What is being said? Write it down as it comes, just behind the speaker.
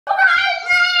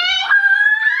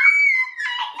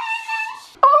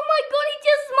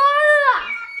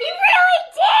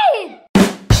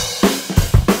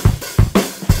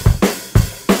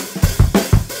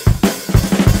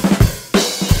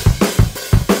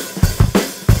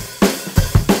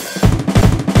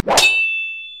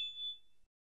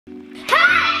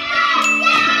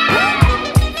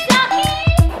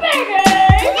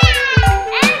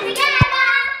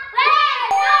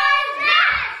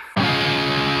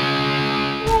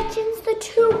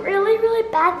the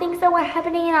bad things that were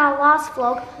happening in our last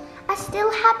vlog are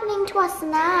still happening to us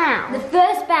now. The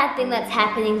first bad thing that's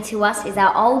happening to us is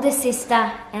our older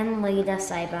sister and leader,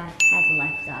 Saber, has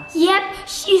left us. Yep,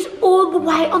 she's all the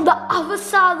way on the other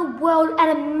side of the world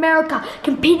at America,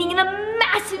 competing in a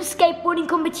massive skateboarding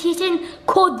competition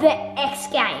called the X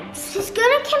Games. She's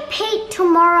gonna compete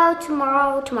tomorrow.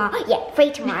 Yeah,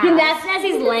 3 tomorrow. That's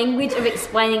his language of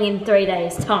explaining in 3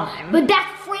 days' time. But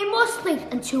that's 3 more sleeps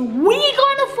until we're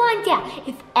gonna find out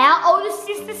if our older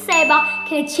sister Saber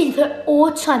can achieve her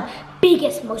all-time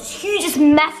biggest, most hugest,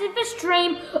 massivest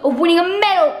dream of winning a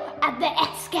medal at the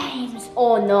X Games.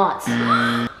 Or not.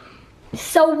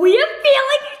 So we are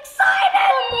feeling excited!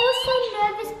 I'm also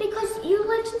nervous because you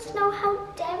legends know how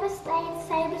devastated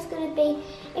Saber's gonna be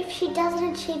if she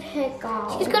doesn't achieve her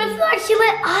goal. She's gonna feel like she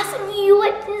let us and you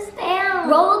legends down.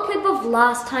 Roll a clip of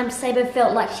last time Saber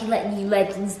felt like she let you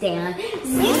legends down. I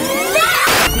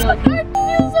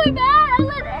feel so bad. I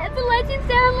let the legends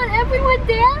down, let everyone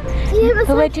down. Yeah,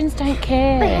 the legends don't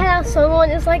care. They had our song on.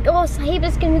 It's like, oh,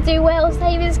 Saber's gonna do well.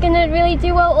 Saber's gonna really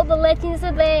do well. All the legends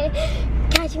are there.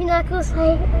 Catch me knuckles,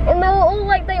 like, and they were all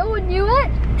like, they all knew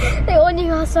it. They all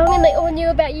knew our song and they all knew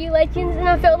about you legends, and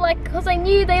I felt like, because I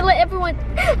knew they let everyone,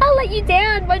 I let you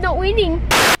down by not winning.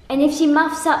 And if she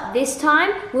muffs up this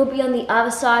time, we'll be on the other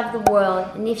side of the world.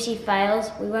 And if she fails,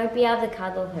 we won't be able to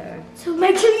cuddle her. So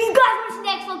make sure you guys watch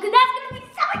next one, because that's going to be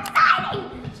so exciting. You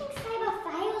think Saber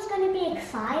fails going to be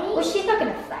exciting? Well, she's not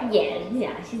going to fail.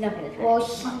 Yeah, she's not going to fail.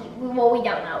 Well, we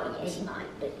don't know yet. She might,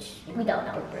 but we don't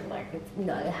know.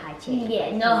 No high chance.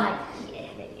 Yeah, no high. Yeah,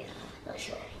 not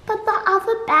sure. But the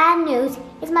other bad news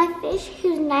is my fish,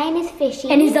 whose name is Fishy,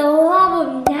 and he's the love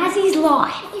of Nazzie's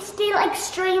life. He's still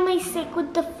extremely sick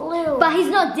with the flu. But he's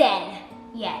not dead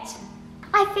yet.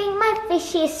 I think my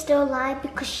Fishy is still alive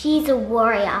because she's a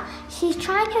warrior. She's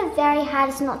trying her very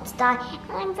hardest not to die,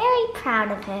 and I'm very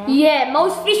proud of her. Yeah,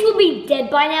 most fish will be dead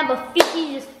by now, but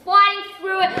Fishy's just fighting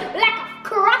through it like a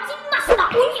karate master.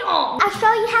 I'll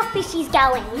show you how Fishy's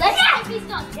going. Let's hope he's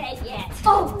not dead yet.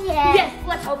 Oh, yeah. Yes,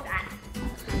 let's hope that.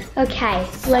 Okay,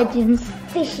 legends.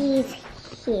 Fishy's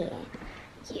here.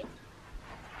 Yeah.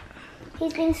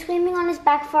 He's been swimming on his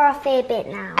back for a fair bit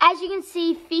now. As you can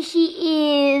see, Fishy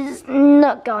is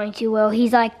not going too well.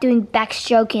 He's like doing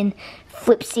backstroke and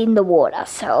flips in the water,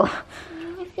 so.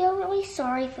 I feel really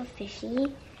sorry for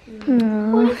Fishy.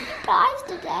 What if he dies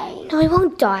today? No, he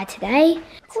won't die today.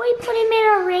 Could we put him in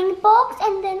a ring box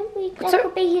and then that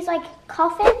could be his like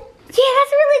coffin? Yeah,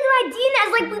 that's a really good idea,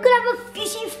 Naz. Like, we could have a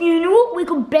Fishy funeral, we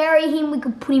could bury him, we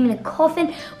could put him in a coffin,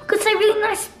 we could say really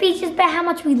nice speeches about how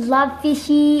much we love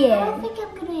Fishy. I don't think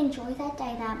I'm going to enjoy that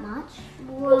day that much.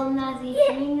 Well, Nazi,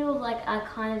 funerals like are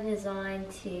kind of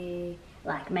designed to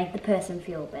like make the person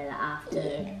feel better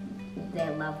after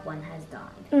their loved one has died.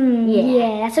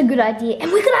 Yeah, that's a good idea. And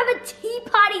we could have a tea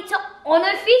party to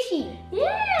honor Fishy.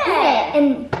 Yeah,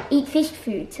 and eat fish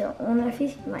food to honor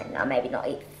Fishy. No, maybe not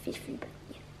eat fish food, but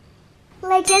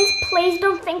Legends, please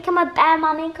don't think I'm a bad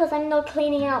mommy because I'm not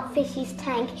cleaning out Fishy's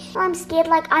tank. I'm scared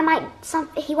like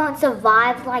he won't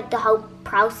survive like the whole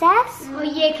process. Oh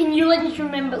yeah, can you legends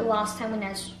remember last time when I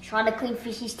was trying to clean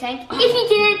Fishy's tank? If you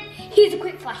didn't, here's a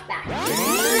quick flashback.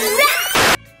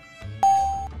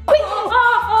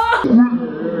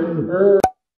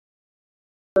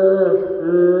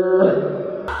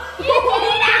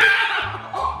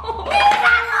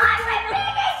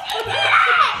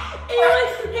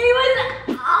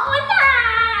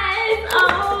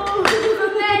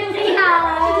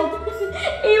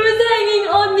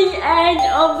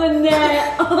 Of the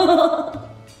net.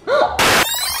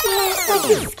 It's like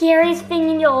the scariest thing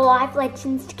in your life,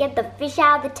 Legends, to get the fish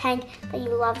out of the tank that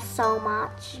you love so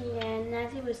much. Yeah,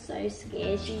 Nazzy was so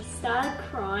scared. She started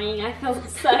crying. I felt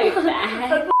so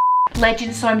bad.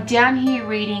 Legends, so I'm down here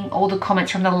reading all the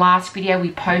comments from the last video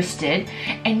we posted,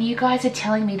 and you guys are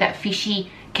telling me that Fishy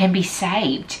can be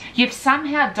saved. You've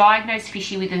somehow diagnosed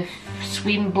Fishy with a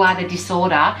swim bladder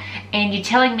disorder, and you're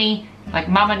telling me like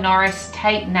Mama Norris,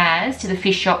 take Naz to the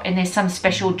fish shop and there's some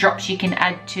special drops you can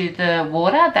add to the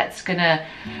water that's gonna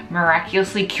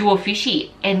miraculously cure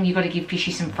Fishy, and you've got to give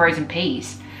Fishy some frozen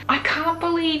peas. I can't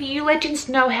believe you legends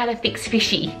know how to fix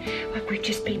Fishy. Like, we've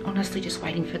just been honestly just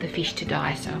waiting for the fish to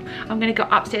die, so I'm gonna go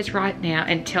upstairs right now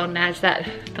and tell Naz that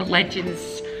the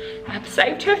legends have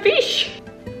saved her fish.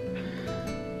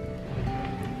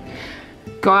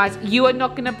 Guys, you are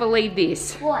not gonna believe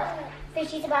this. What?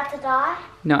 Fishy's about to die?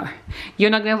 No, you're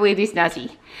not gonna believe this,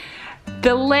 Nazi.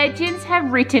 The legends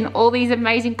have written all these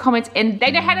amazing comments and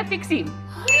they know how to fix him.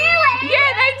 Really?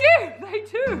 Yeah, they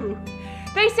do.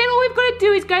 They said all we've got to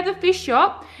do is go to the fish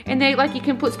shop and they're like, you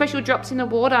can put special drops in the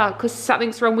water because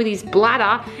something's wrong with his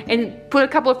bladder, and put a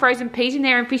couple of frozen peas in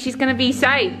there and Fishy's gonna be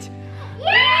saved.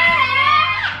 Yeah!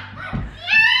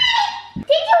 Did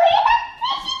you hear that,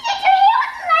 Fishy? Did you hear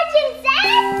what the legend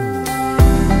said?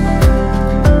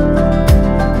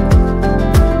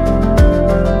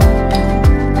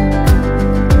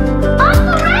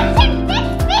 Operation Fix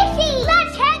Fishy!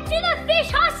 Let's head to the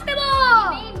fish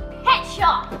hospital! Pet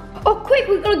shop. Oh, quick,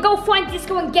 we're gonna go find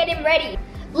Disco and get him ready.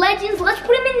 Legends, let's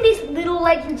put him in this little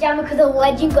legend jammer because the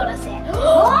legend got us there.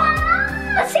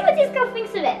 Let's see what Disco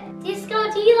thinks of it.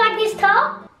 Disco, do you like this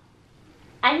top?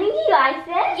 I think he likes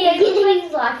it. Yeah,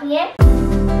 he's liking it.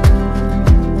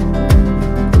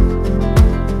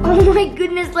 Oh my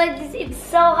goodness, Legends, it's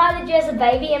so hard to dress a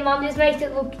baby and Mom just makes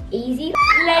it look easy.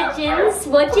 Legends,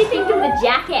 what do you think of the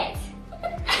jacket?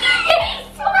 He's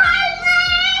smiling!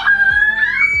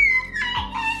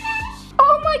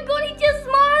 Oh my god, he just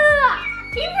smiled!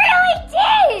 He really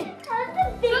did! That's the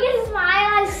biggest smile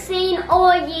I've seen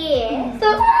all year. So,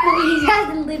 he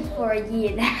hasn't lived for a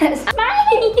year now.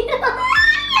 Smiling! You're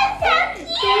so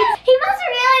cute! He must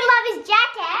really love his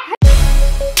jacket.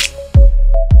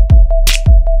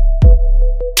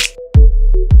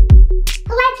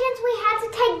 Legends, we had to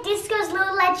take Disco's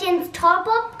little Legend's top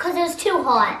off because it was too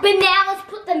hot. But now let's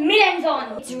put the mittens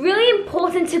on. It's really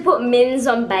important to put mittens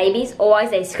on babies, otherwise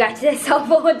they scratch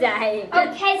themselves all day.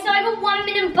 Okay, so I got 1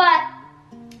 minute, but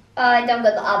I don't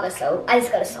got the other, so I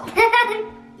just got a sock.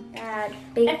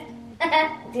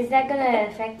 Is that gonna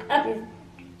affect this?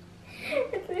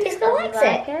 Disco likes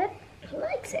it. He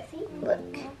likes it. See,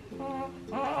 look.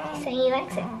 So he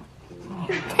likes it.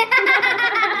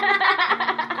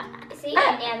 See,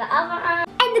 and now the other arm.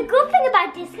 And the good thing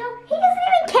about Disco, he doesn't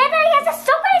even care that he has a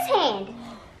sock on his hand.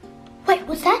 Wait,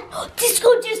 what's that? Disco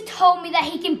just told me that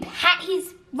he can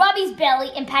rub his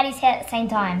belly and pat his head at the same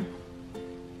time.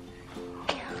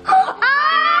 Oh,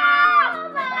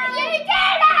 you did it!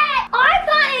 I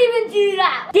can't even do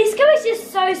that. Disco is just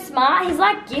so smart. He's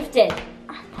like gifted.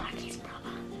 I'm like his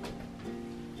brother.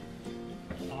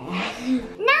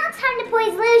 Now it's time to put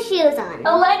his little shoes on.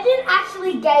 A legend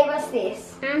actually gave us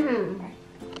this.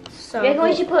 So you reckon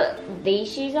we should put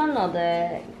these shoes on or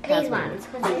the These ones.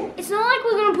 It's not like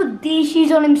we're gonna put these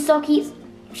shoes on him, Sockies.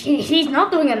 He's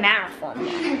not doing a marathon.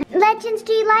 Legends,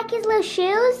 do you like his little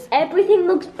shoes? Everything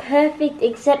looks perfect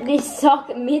except this sock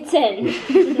mitten.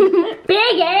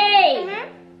 Biggie!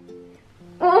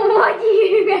 What do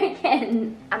you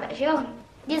reckon? I'm not sure.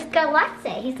 Disco likes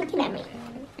it. He's looking at me.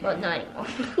 Well, not anymore.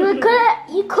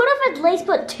 You could have at least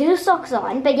put 2 socks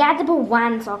on, but you had to put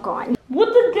 1 sock on. What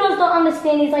the girls don't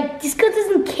understand is like Disco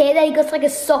doesn't care that he got like a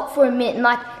sock for a mitten,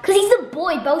 like, cause he's a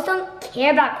boy. Boys don't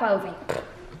care about clothing.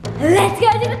 Let's go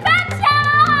to the pet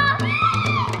shop!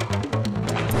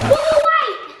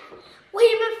 Wait!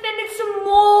 We've offended some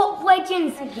more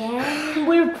legends. Again?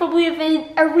 We've probably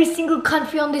offended every single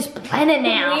country on this planet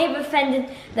now. We've offended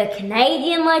the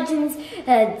Canadian legends,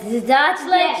 the Dutch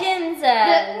legends,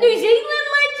 the New Zealand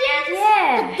legends.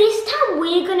 Yeah. But this time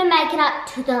we're gonna make it up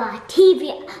to the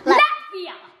Latvia.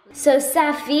 Latvia. So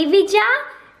Safivija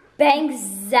Bank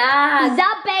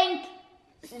Zabank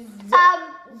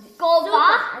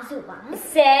Zuba.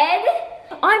 said,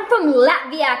 I'm from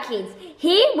Latvia, kids.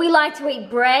 Here we like to eat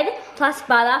bread plus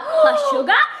butter plus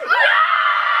sugar. Yeah!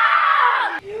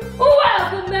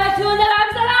 Welcome back to another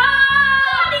episode of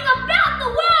Learning About the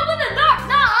World with the Norris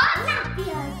Nuts.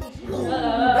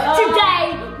 Today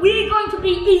we're going to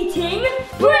be eating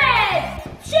bread,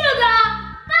 sugar,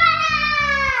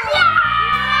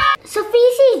 So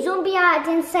Fishy Zumbia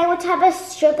didn't say what type of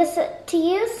sugar to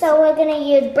use, so we're gonna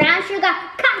use brown sugar,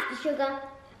 caster sugar.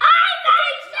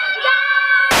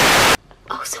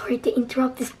 Oh, sorry to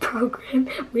interrupt this program.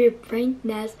 We're prank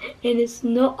Naz, and it's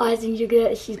not icing sugar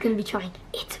that she's gonna be trying.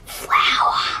 It's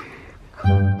flour.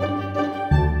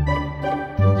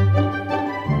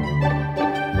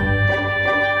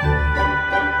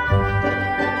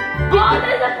 Oh,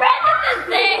 there's a friend in this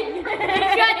thing! He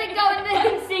tried to go in the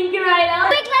incinerator.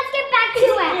 Quick, let's get back to it.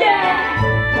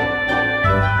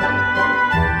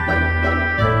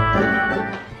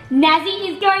 Nazi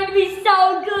is going to be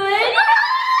so good.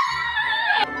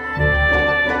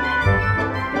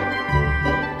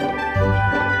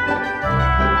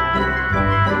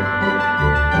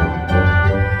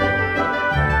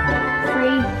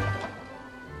 Three,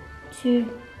 2,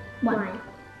 1.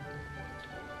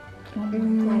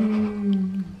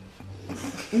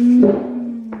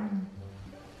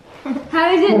 How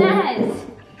is it, Naz?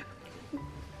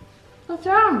 What's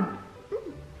wrong?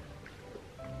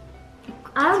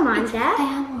 I don't mind that.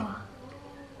 Flour.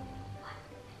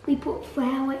 We put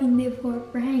flour in there for a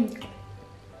prank.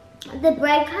 The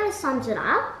bread kind of sums it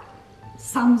up.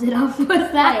 Sums it up.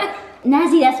 What's that?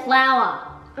 Nazi, that's flour.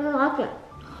 I don't like it.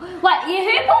 Wait,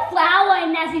 who put flour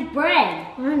in Nazi's bread?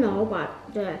 I don't know, but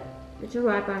it's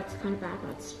alright, but it's kind of bad,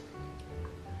 but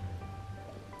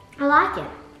I like it.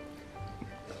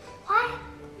 Why?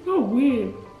 Oh,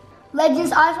 weird.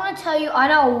 Legends, I just want to tell you, I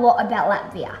know a lot about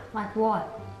Latvia. Like what?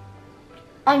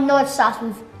 I know it starts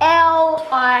with L.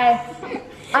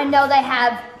 I know they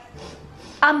have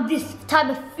this type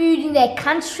of food in their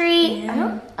country.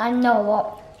 Yeah. I know a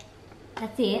lot.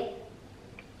 That's it.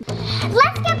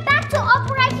 Let's get back to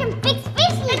Operation Fix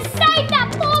Fishy and save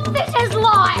that poor fish's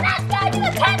life. Let's go to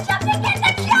the pet shop to get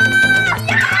the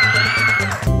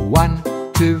jar. 1,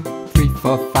 2, 3,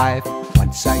 4, 5.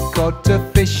 Once I caught a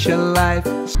fish alive.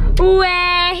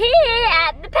 We're here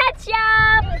at the pet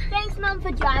shop. Thanks, Mum, for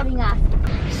driving us.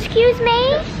 Excuse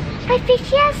me, my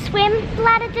fish has swim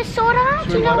bladder disorder.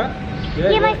 Do you know?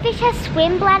 Yeah, my fish has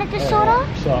swim bladder disorder.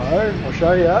 So, I'll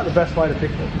show you the best way to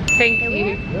fix it. Thank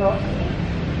you. Yeah.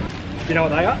 You know what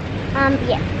they are?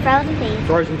 Yeah, frozen peas.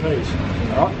 Frozen peas.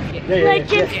 Alright? Yeah.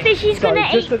 Legends, Fishy's gonna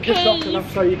eat just soft enough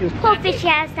peas. so you can... Poor Fishy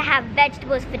has to have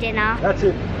vegetables for dinner. That's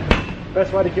it.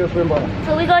 Best way to kill swim bladder.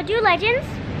 So we gotta do, Legends?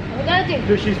 We're gonna do.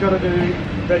 Fishy's got to do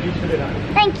veggies for dinner.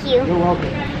 Thank you. You're welcome.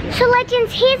 So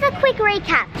Legends, here's a quick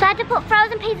recap. So I had to put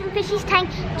frozen peas in Fishy's tank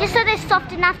just so they're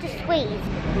soft enough to squeeze.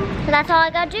 So that's all I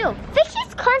gotta do.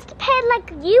 Fishy's constipated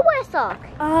like you were, Sock.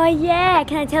 Oh yeah,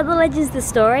 can I tell the Legends the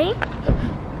story?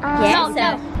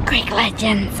 Yeah. Quick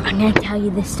Legends, I'm gonna tell you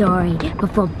the story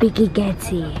before Biggie gets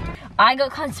here. I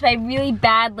got constipated really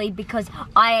badly because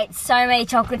I ate so many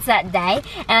chocolates that day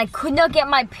and I could not get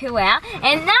my poo out.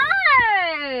 And no!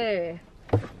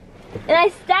 And I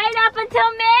stayed up until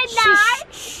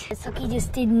midnight. Suki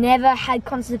just never had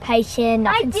constipation.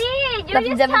 I did. You're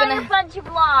nothing's just ever telling gonna- a bunch of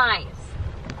lies.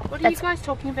 What are you guys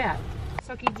talking about?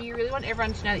 Socky, do you really want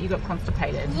everyone to know that you got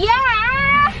constipated?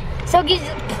 Yeah. Suki's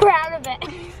proud of it.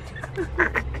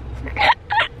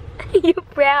 You're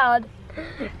proud.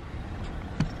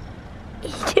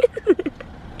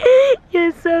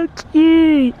 You're so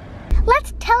cute.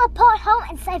 Let's teleport home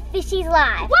and save Fishy's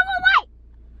life. Wait.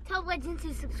 Tell Legends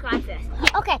to subscribe first.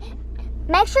 Okay,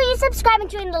 make sure you subscribe and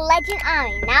join the Legend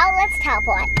Army. Now let's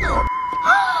teleport.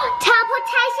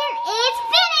 Teleportation is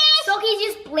finished! Soki's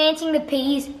just blanching the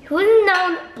peas. Who would have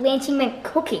known blanching meant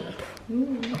cooking? Here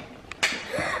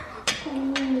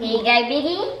you go,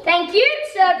 Biggie. Thank you,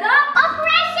 Server.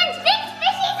 Operation Fix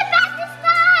Fishy's about to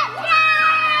start!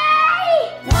 Yay!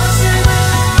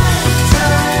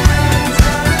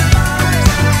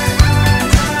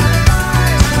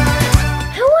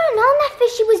 Who would have known that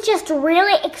Fishy was just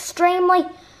really extremely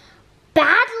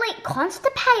badly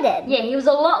constipated? Yeah, he was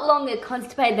a lot longer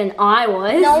constipated than I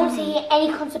was. No one's hear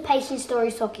any constipation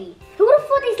stories, Socky. Who would have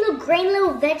thought these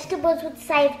little vegetables would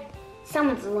save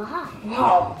someone's life?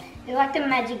 Wow. They're like the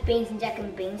magic beans in Jack and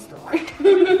the Beanstalk.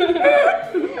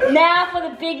 Now for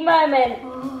the big moment.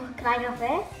 Oh, can I go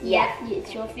first? Yeah,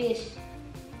 it's your fish.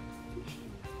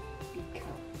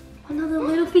 Oh no, the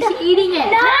little fish are eating it.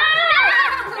 No!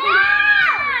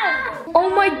 Oh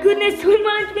my goodness, we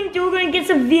might think you're gonna get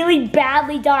severely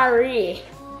badly diarrhea.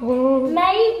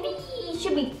 Maybe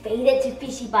should we feed it to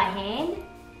Fishy by hand?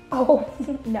 Oh,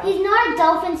 no. He's not a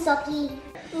dolphin, Socky.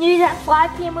 News at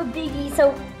 5 p.m. with Biggie,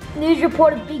 so news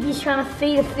reporter Biggie's trying to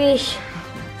feed a fish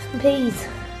some peas.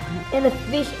 And the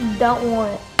fish don't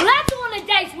want it. Well, that's all in a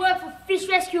day's work for fish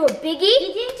rescuer Biggie.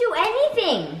 He didn't do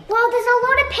anything. Well, there's a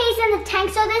lot of peas in the tank,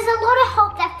 so there's a lot of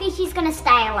hope that Fishy's gonna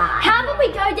stay alive. How about we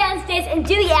go downstairs and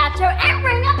do the outro and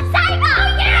bring up Saber?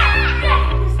 Oh yeah!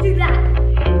 Yeah, let's do that.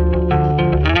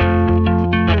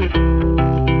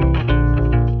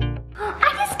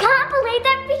 I just can't believe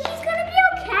that Fishy's gonna be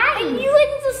okay. And you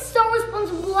ladies are so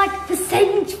responsible, like, for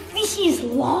saving Fishy's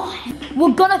life.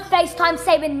 We're gonna FaceTime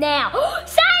Saber now.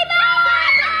 Saber!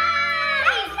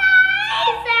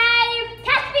 Save!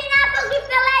 Catch me knuckles with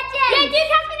the legends! Yeah, do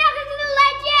catch me knuckles with the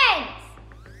legends!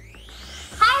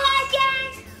 Hi,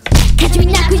 legends! Catch me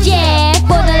knuckles, yeah,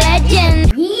 for the legends!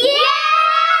 Yeah!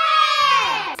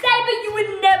 Saber, you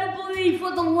would never believe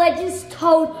what the legends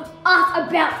told us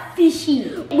about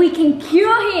Fishy. We can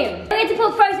cure him. We had to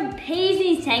put frozen peas in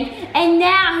his tank, and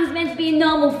now he's meant to be a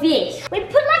normal fish. We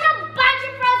put like a bunch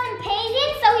of frozen peas in,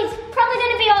 so he's probably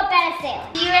gonna be all better soon.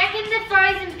 Do you reckon the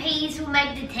frozen peas will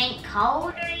make the tank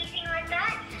cold or anything like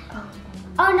that?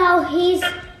 Oh no, he's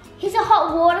a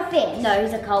hot water fish. No,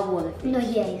 he's a cold water fish. No,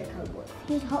 yeah, he's a cold water.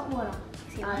 He's hot water.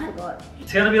 I forgot.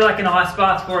 It's going to be like an ice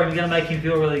bath for him. You're going to make him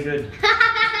feel really good.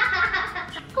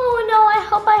 Oh no, I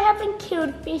hope I haven't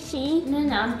killed Fishy. No,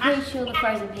 I'm pretty sure the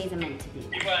frozen peas are meant to be.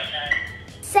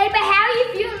 Saber, how are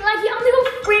you feeling? Like, you only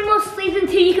got 3 more sleeves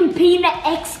until you compete in the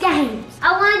X Games.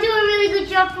 I want to do a really good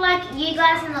job for like you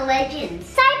guys and the legends.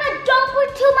 Saber, don't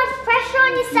put too much pressure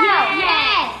on yourself.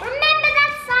 Yes. Remember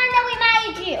that sign that we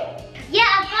made you? Yeah,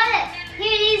 I've got it.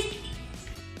 Here it is.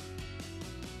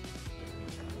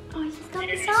 Oh, he's got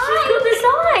the sign. He's got the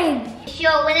sign.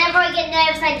 Sure, whenever I get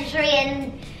nervous, I just read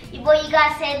and what you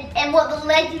guys said and what the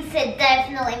legends said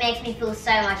definitely makes me feel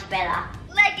so much better.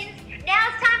 Legends,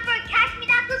 now it's time for a Catch Me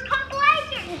Knuckles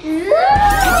compilation.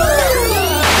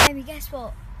 Baby, guess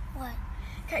what? What?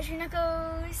 Catch me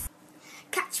Knuckles.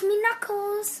 Catch me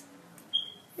Knuckles.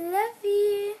 Love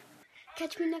you.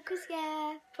 Catch me Knuckles,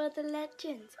 yeah, for the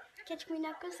legends. Catch me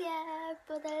Knuckles, yeah,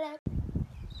 for the legends.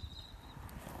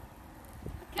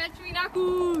 Catch me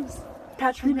Knuckles!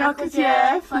 Catch me Knuckles,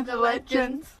 yeah, for the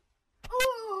legends.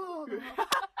 Oh,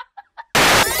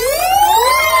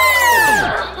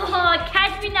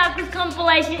 Catch Me Knuckles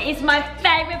compilation is my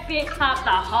favourite bit of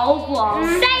the whole vlog.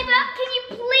 Saber, can you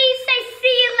please say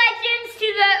see you legends to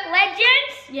the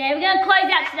legends? Yeah, we're going to close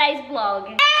out today's vlog.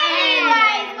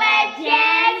 Anyways,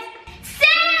 legends.